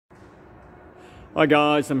Hi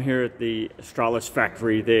guys, I'm here at the Australis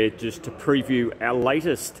factory there just to preview our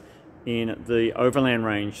latest in the Overland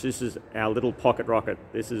range. This is our little pocket rocket.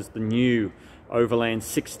 This is the new Overland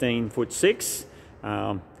 16'6",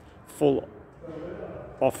 full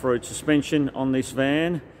off-road suspension on this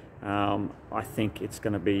van. I think it's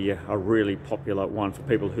going to be a really popular one for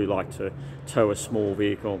people who like to tow a small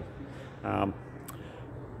vehicle.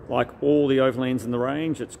 Like all the Overlands in the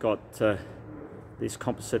range, it's got this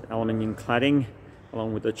composite aluminium cladding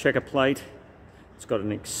along with the checker plate. It's got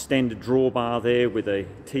an extended drawbar there with a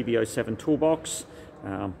TB07 toolbox.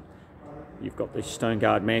 You've got the stone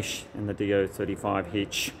guard mesh and the DO35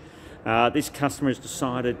 hitch. This customer has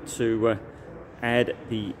decided to add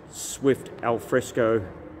the Swift alfresco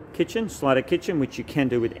kitchen, slider kitchen, which you can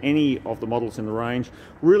do with any of the models in the range.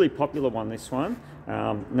 Really popular one, this one.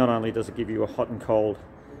 Not only does it give you a hot and cold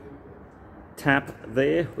tap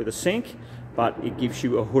there with a sink, but it gives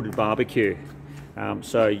you a hooded barbecue.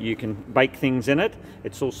 So you can bake things in it.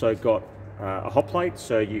 It's also got a hot plate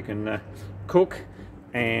so you can cook,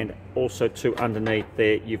 and also underneath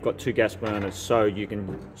there you've got two gas burners so you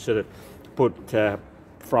can sort of put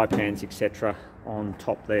fry pans etc. on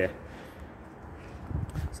top there.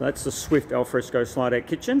 So that's the Swift alfresco slide-out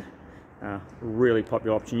kitchen. Really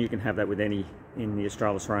popular option. You can have that with any in the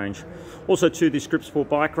Australis range. Also to this grip support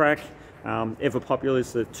bike rack. Ever popular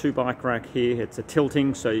is the 2-bike rack here. It's a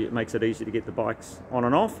tilting, so it makes it easy to get the bikes on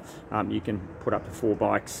and off. You can put up to 4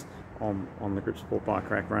 bikes on the grip support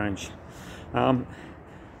bike rack range.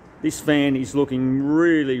 This van is looking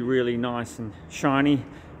really nice and shiny.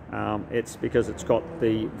 It's because it's got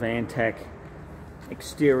the VanTac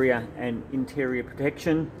exterior and interior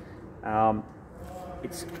protection.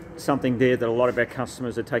 It's something there that a lot of our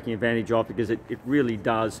customers are taking advantage of because it really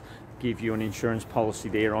does give you an insurance policy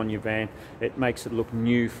there on your van. It makes it look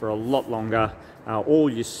new for a lot longer. All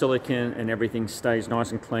your silicone and everything stays nice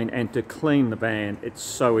and clean, and to clean the van, it's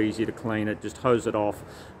so easy to clean it. Just hose it off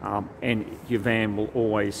and your van will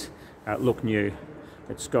always look new.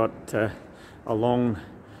 It's got a long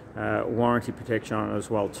warranty protection on it as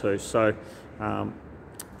well too, so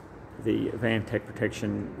the VanTac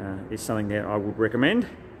protection is something that I would recommend.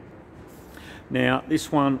 Now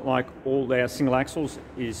this one, like all our single axles,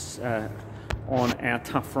 is on our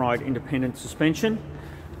Tough Ride independent suspension.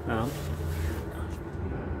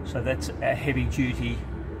 So that's a heavy duty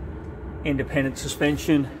independent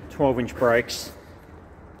suspension, 12-inch brakes.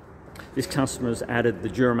 This customer's added the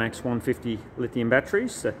Duramax 150 lithium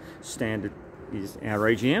batteries. The standard is our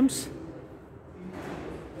AGMs.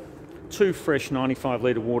 2 fresh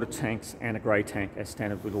 95-litre water tanks and a grey tank as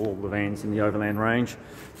standard with all the vans in the Overland range.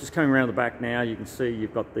 Just coming around the back now, you can see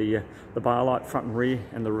you've got the bar light front and rear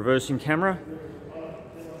and the reversing camera.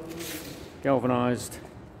 Galvanised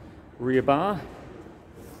rear bar.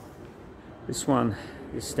 This one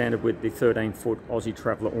is standard with the 13-foot Aussie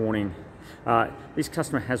Traveller awning. This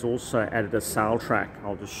customer has also added a sail track.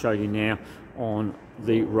 I'll just show you now on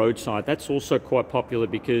the roadside. That's also quite popular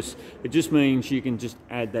because it just means you can just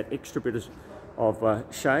add that extra bit of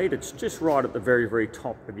shade. It's just right at the very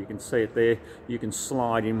top, if you can see it there. You can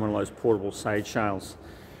slide in one of those portable shade sails.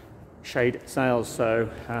 So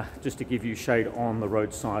just to give you shade on the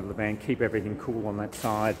roadside of the van, keep everything cool on that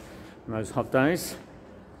side on those hot days.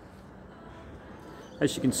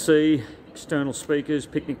 As you can see, external speakers,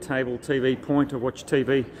 picnic table, TV point to watch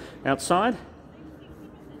TV outside,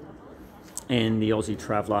 and the Aussie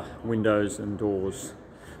Traveller windows and doors.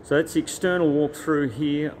 So that's the external walkthrough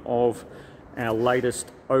here of our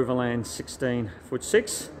latest Overland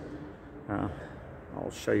 16'6".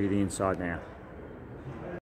 I'll show you the inside now.